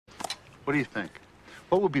What do you think?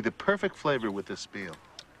 What would be the perfect flavor with this meal?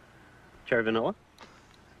 Cherry vanilla?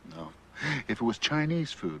 No. If it was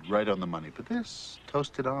Chinese food, right on the money. But this,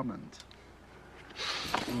 toasted almonds.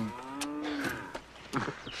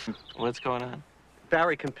 What's going on?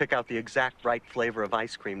 Barry can pick out the exact right flavor of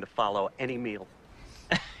ice cream to follow any meal.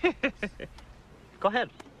 Go ahead.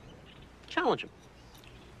 Challenge him.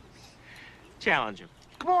 Challenge him.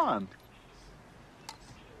 Come on.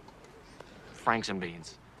 Franks and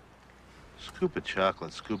beans. Scoop of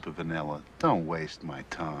chocolate, scoop of vanilla. Don't waste my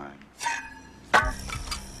time.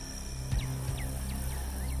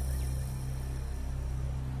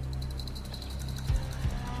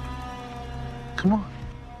 Come on.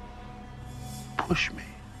 Push me.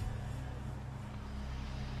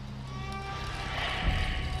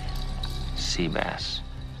 Sea bass.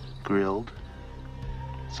 Grilled.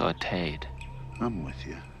 Sauteed. I'm with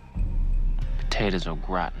you. Potatoes au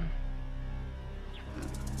gratin.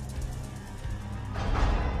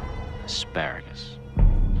 Asparagus.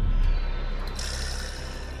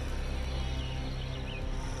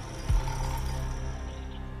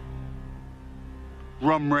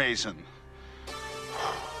 Rum raisin.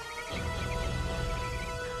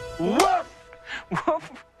 Woof!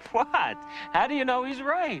 Woof? What? How do you know he's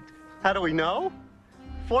right? How do we know?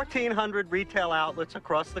 1,400 retail outlets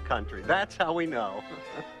across the country. That's how we know.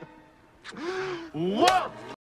 Woof!